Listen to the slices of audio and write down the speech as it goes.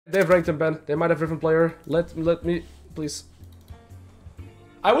They have ranked him, Ben. They might have different player. Let me, please.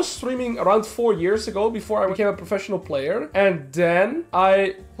 I was streaming around 4 years ago before I became a professional player. And then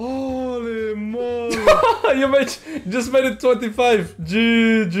I... Holy moly. You just made it 25.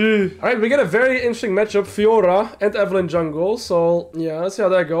 GG. Alright, we get a very interesting matchup. Fiora and Evelyn jungle. So, yeah, let's see how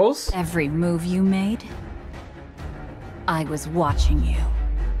that goes. Every move you made, I was watching you.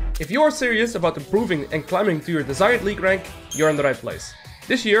 If you are serious about improving and climbing to your desired league rank, you're in the right place.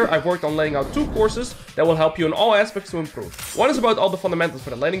 This year, I've worked on laying out 2 courses that will help you in all aspects to improve. One is about all the fundamentals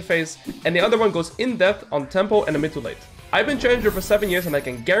for the laning phase, and the other one goes in depth on tempo and the mid to late. I've been challenger for 7 years and I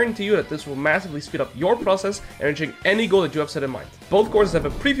can guarantee you that this will massively speed up your process and reaching any goal that you have set in mind. Both courses have a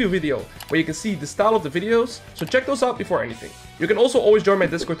preview video where you can see the style of the videos, so check those out before anything. You can also always join my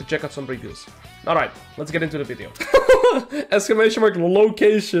Discord to check out some reviews. Alright, let's get into the video. Exclamation mark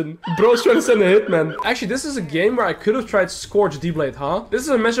location. Bro's trying to send a hitman. Actually, this is a game where I could have tried Scorch D-Blade, huh? This is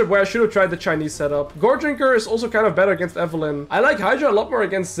a matchup where I should have tried the Chinese setup. Goredrinker is also kind of better against Evelyn. I like Hydra a lot more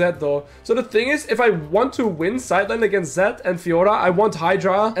against Zed though. So the thing is, if I want to win sideline against Zed and Fiora, I want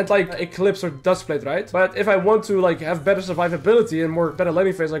Hydra and like Eclipse or Duskblade, right? But if I want to like have better survivability and more better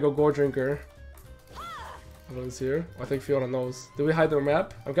laning phase, I go Goredrinker. Evelyn's here. I think Fiora knows. Do we hide their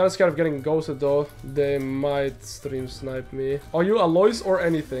map? I'm kind of scared of getting ghosted though. They might stream snipe me. Are you Alois or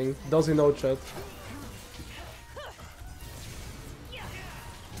anything? Does he know, chat?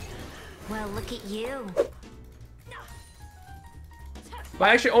 Well, look at you. But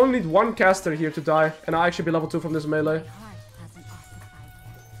I actually only need 1 caster here to die, and I'll actually be level 2 from this melee.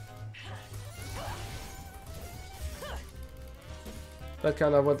 That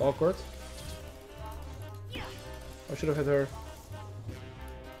kind of went awkward. I should have hit her.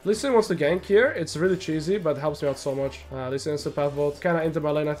 Lee Sin wants to gank here. It's really cheesy, but it helps me out so much. Lee Sin is the path bot. Kinda into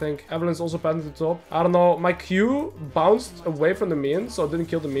my lane, I think. Evelyn's also pathing to the top. I don't know. My Q bounced away from the minion, so it didn't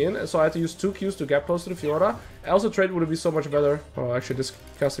kill the minion. So I had to use 2 Qs to get close to the Fiora. I also trade would be so much better. Oh, actually, this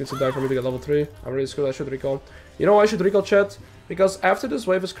caster needs to die for me to get level 3. I'm really screwed. I should recall. You know why I should recall, chat? Because after this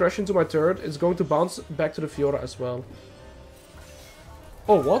wave is crashing to my turret, it's going to bounce back to the Fiora as well.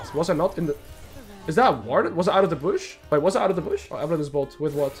 Oh, what? Was I not in the... Is that warded? Was it out of the bush? Wait, was it out of the bush? Oh, Evelyn is bot.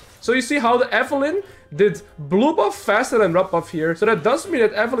 With what? So you see how the Evelyn did blue buff faster than red buff here. So that does mean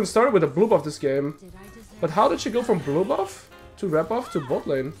that Evelyn started with a blue buff this game. But how did she go from blue buff to red buff to bot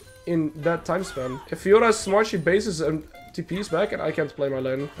lane in that time span? If Fiora is smart, she bases and TPs back and I can't play my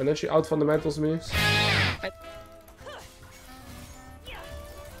lane. And then she out fundamentals me.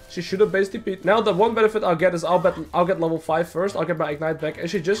 She should have base TP'd. Now the one benefit I'll get is I'll get level 5 first. I'll get my ignite back. And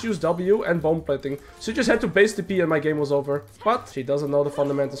she just used W and bone plating. She just had to base TP and my game was over. But she doesn't know the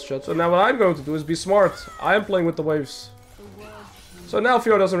fundamentals, chat. So now what I'm going to do is be smart. I am playing with the waves. So now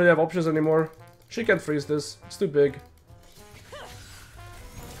Fiora doesn't really have options anymore. She can't freeze this. It's too big.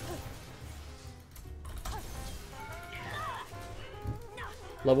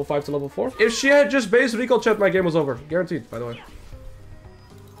 Level 5 to level 4. If she had just base recall, chat, my game was over. Guaranteed, by the way.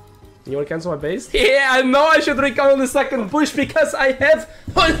 You want to cancel my base? Yeah, I know I should recall on the second push because I have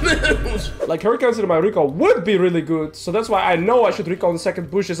like her canceling my recall would be really good. So that's why I know I should recall on the second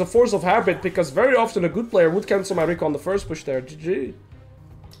push. It's a force of habit because very often a good player would cancel my recall on the first push there. GG.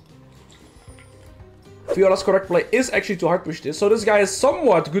 Fiora's correct play is actually to hard push this, so this guy has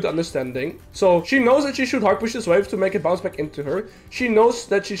somewhat good understanding. So she knows that she should hard push this wave to make it bounce back into her. She knows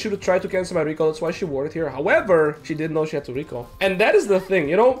that she should have tried to cancel my recall, that's why she warded here. However, she didn't know she had to recall. And that is the thing,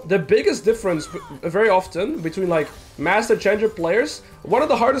 you know, the biggest difference very often between like master challenger players, one of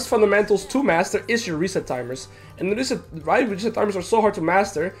the hardest fundamentals to master is your reset timers. And the reset timers are so hard to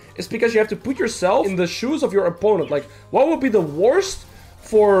master is because you have to put yourself in the shoes of your opponent. Like, what would be the worst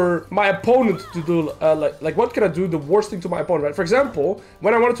for my opponent to do, like what can I do the worst thing to my opponent, right? For example,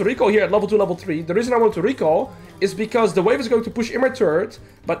 when I wanted to recall here at level 2, level 3, the reason I wanted to recall is because the wave is going to push in my turret,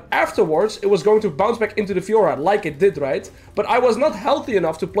 but afterwards it was going to bounce back into the Fiora, like it did, right? But I was not healthy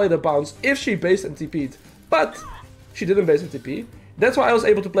enough to play the bounce if she based and TP'd. But she didn't base and TP. That's why I was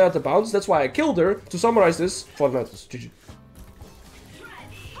able to play out the bounce, that's why I killed her. To summarize this, fundamentals, GG.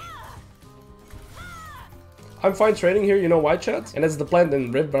 I'm fine trading here, you know why, chat? And that's the plant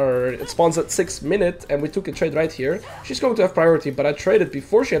in River. It spawns at 6 minutes, and we took a trade right here. She's going to have priority, but I traded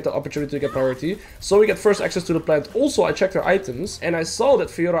before she had the opportunity to get priority, so we get first access to the plant. Also, I checked her items, and I saw that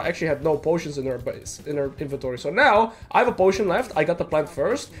Fiora actually had no potions in her base, in her inventory. So now, I have a potion left, I got the plant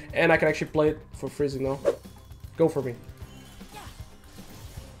first, and I can actually play it for freezing now. Go for me.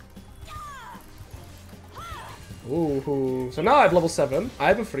 Ooh, so now I have level 7, I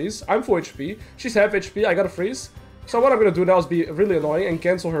have a freeze, I'm 4 HP, she's half HP, I got a freeze. So what I'm gonna do now is be really annoying and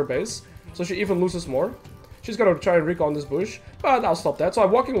cancel her base, so she even loses more. She's gonna try and recon this bush, but I'll stop that. So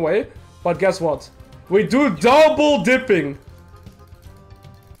I'm walking away, but guess what? We do double dipping.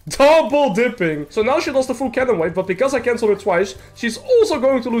 Double dipping. So now she lost the full cannon wave, but because I cancelled her twice, she's also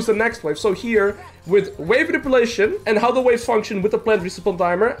going to lose the next wave. So here, with wave manipulation and how the waves function with the plant respawn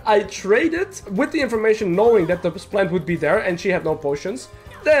timer, I traded with the information knowing that the plant would be there and she had no potions.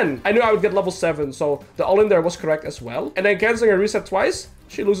 Then I knew I would get level 7, so the all-in there was correct as well. And then cancelling her reset twice,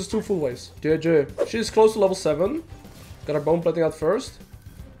 she loses 2 full waves. GG. She's close to level 7. Got her bone plating out first.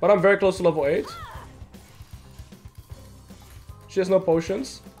 But I'm very close to level 8. She has no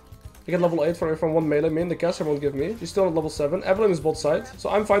potions. I get level 8 from one melee main. The caster won't give me. She's still at level 7. Evelyn is bot side. So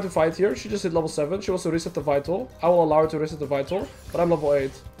I'm fine to fight here. She just hit level 7. She wants to reset the vital. I will allow her to reset the vital. But I'm level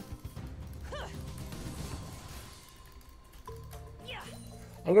 8.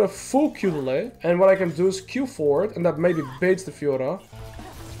 I'm gonna full Q delay. And what I can do is Q forward. And that maybe baits the Fiora.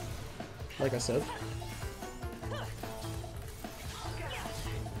 Like I said.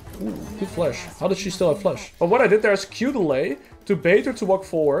 Ooh, good flash. How did she still have flash? But what I did there is Q delay to bait her to walk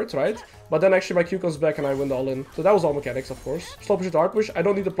forward, right? But then actually my Q comes back and I win the all-in. So that was all mechanics, of course. Slow push, hard push. I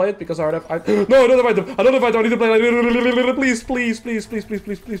don't need to play it because I already have... No, I don't have item. I don't have item. I need to play it. Please, please, please, please, please,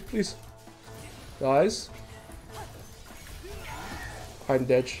 please, please, please. Guys. I'm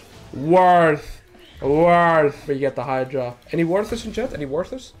dead. Worth. But you get the Hydra. Any worthers in chat? Any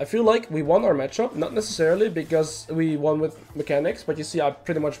worthers? I feel like we won our matchup. Not necessarily because we won with mechanics, but you see I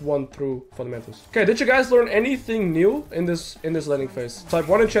pretty much won through fundamentals. Okay, did you guys learn anything new in this laning phase? Type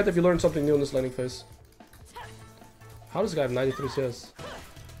 1 in chat if you learned something new in this laning phase. How does this guy have 93 CS?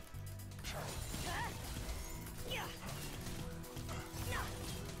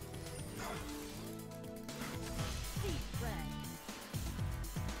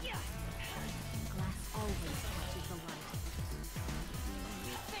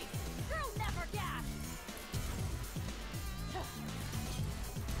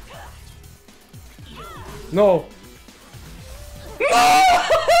 No. No!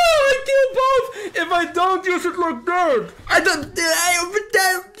 I killed both! If I don't use it like that!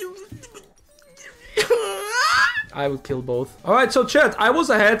 I would kill both. Alright, so chat, I was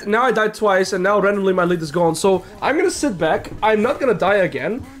ahead, now I died twice, and now randomly my lead is gone. So I'm gonna sit back, I'm not gonna die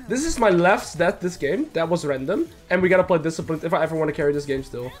again. This is my last death this game, that was random. And we gotta play disciplined if I ever want to carry this game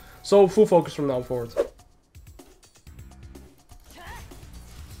still. So full focus from now forward.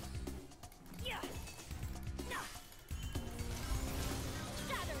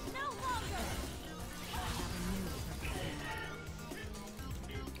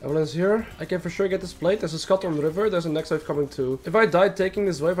 Evelyn's here. I can for sure get this plate. There's a scuttle on the river. There's a next wave coming too. If I die taking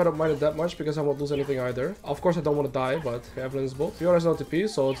this wave, I don't mind it that much because I won't lose anything either. Of course, I don't want to die, but Evelyn's bot. Fiora has no TP,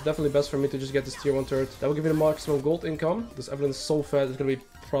 so it's definitely best for me to just get this tier 1 turret. That will give me the maximum gold income. This Evelyn is so fat, it's gonna be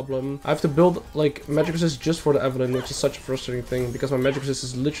a problem. I have to build like magic resist just for the Evelyn, which is such a frustrating thing because my magic resist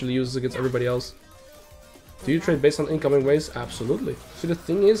is literally used against everybody else. Do you trade based on incoming waves? Absolutely. See, the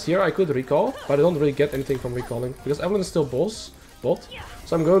thing is, here I could recall, but I don't really get anything from recalling because Evelyn is still bot.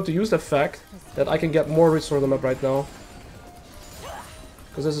 So I'm going to use the fact that I can get more restore on the map right now.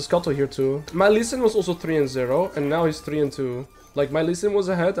 Because there's a scuttle here too. My Lee Sin was also 3-0 and now he's 3-2. Like my Lee Sin was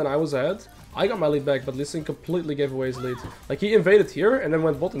ahead and I was ahead. I got my lead back, but Lee Sin completely gave away his lead. Like he invaded here and then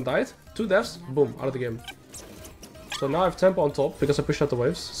went bot and died. 2 deaths, boom, out of the game. So now I have tempo on top because I pushed out the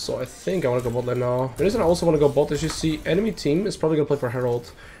waves. So I think I want to go bot lane now. The reason I also want to go bot is you see enemy team is probably going to play for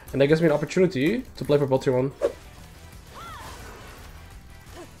Herald. And that gives me an opportunity to play for bot tier 1.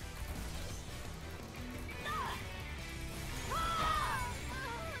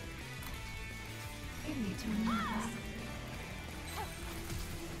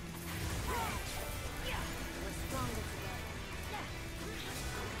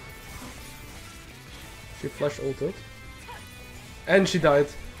 She flash ulted. And she died.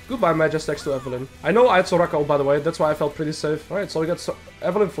 Goodbye Majestex to Evelyn. I know I had Soraka ult by the way, that's why I felt pretty safe. Alright, so we got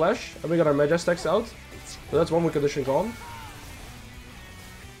Evelyn flash, and we got our Majestex out. So that's one win condition gone.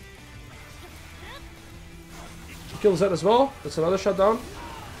 Kill Zed as well, that's another shutdown.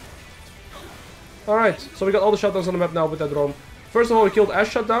 Alright, so we got all the shutdowns on the map now with that roam. First of all, we killed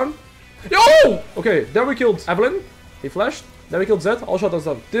Ash shutdown. Yo! Okay, then we killed Evelyn. He flashed. Then we killed Zed, all shutdowns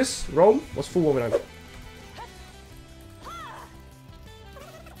done. This roam was full 1v9.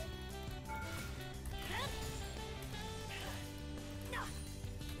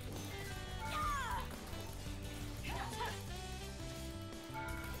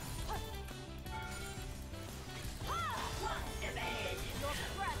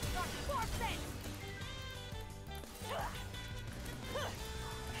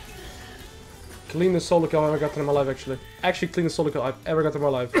 Cleanest solo kill I've ever gotten in my life, actually. Actually, cleanest solo kill I've ever gotten in my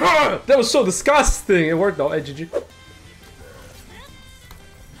life. That was so disgusting! It worked though. Hey, GG.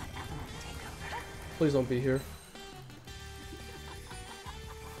 Please don't be here.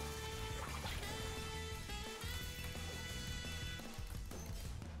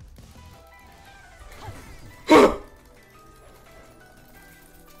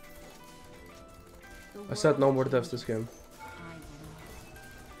 I said no more devs this game.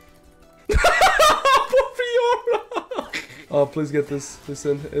 Oh, please get this.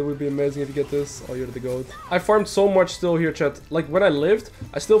 Listen, it would be amazing if you get this. Oh, you're the goat. I farmed so much still here, chat. Like, when I lived,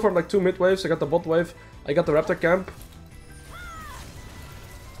 I still farmed like 2 mid waves. I got the bot wave. I got the raptor camp.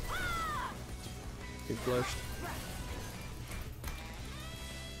 He flashed.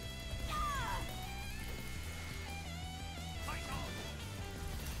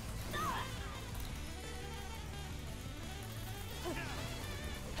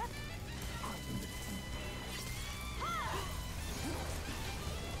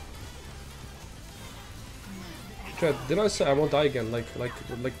 Didn't I say I won't die again? Did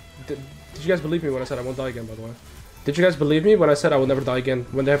you guys believe me when I said I won't die again, by the way? Did you guys believe me when I said I will never die again?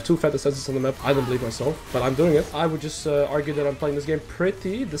 When they have 2 fat assassins on the map, I don't believe myself, but I'm doing it. I would just argue that I'm playing this game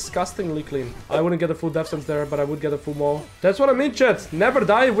pretty disgustingly clean. I wouldn't get a full death sense there, but I would get a full maul. That's what I mean, chat. Never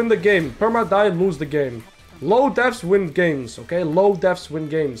die, win the game. Perma die, lose the game. Low deaths win games, okay? Low deaths win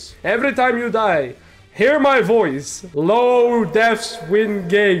games. Every time you die, hear my voice. Low deaths win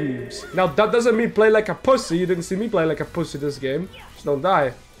games. Now, that doesn't mean play like a pussy. You didn't see me play like a pussy this game. Just don't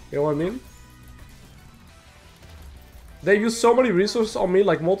die. You know what I mean? They used so many resources on me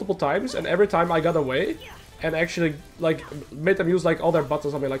like multiple times, and every time I got away and actually like made them use like all their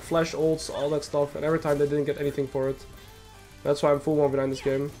buttons on me, like flash ults, all that stuff, and every time they didn't get anything for it. That's why I'm full one behind this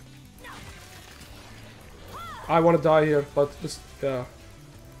game. I want to die here, but this, yeah.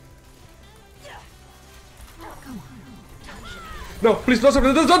 No, please don't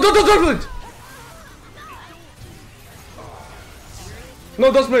it!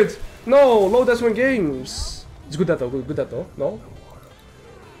 No, Dustblade! No, low deaths win games. It's good that though, good that though. No?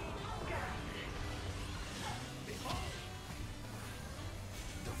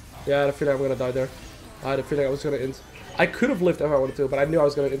 Yeah, I had a feeling I'm gonna die there. I had a feeling I was gonna end. I could have lived if I wanted to, but I knew I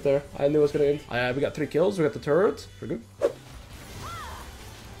was gonna end there. I knew I was gonna end. We got 3 kills, we got the turret. We're good.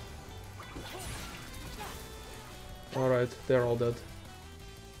 Alright, they're all dead.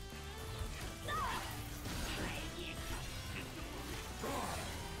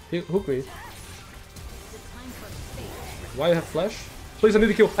 He hook me. Why I have flash? Please, I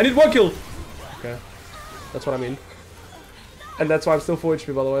need a kill. I need 1 kill! Okay. That's what I mean. And that's why I'm still 4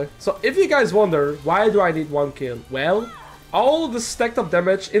 HP, by the way. So, if you guys wonder, why do I need 1 kill? Well, all the stacked up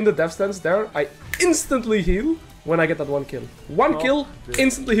damage in the death stance there, I instantly heal when I get that 1 kill. 1 kill,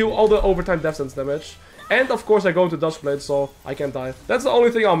 instantly heal all the overtime death stance damage. And of course I go into Duskblade, so I can't die. That's the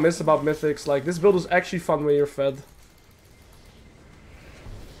only thing I'll miss about Mythics. Like, this build is actually fun when you're fed.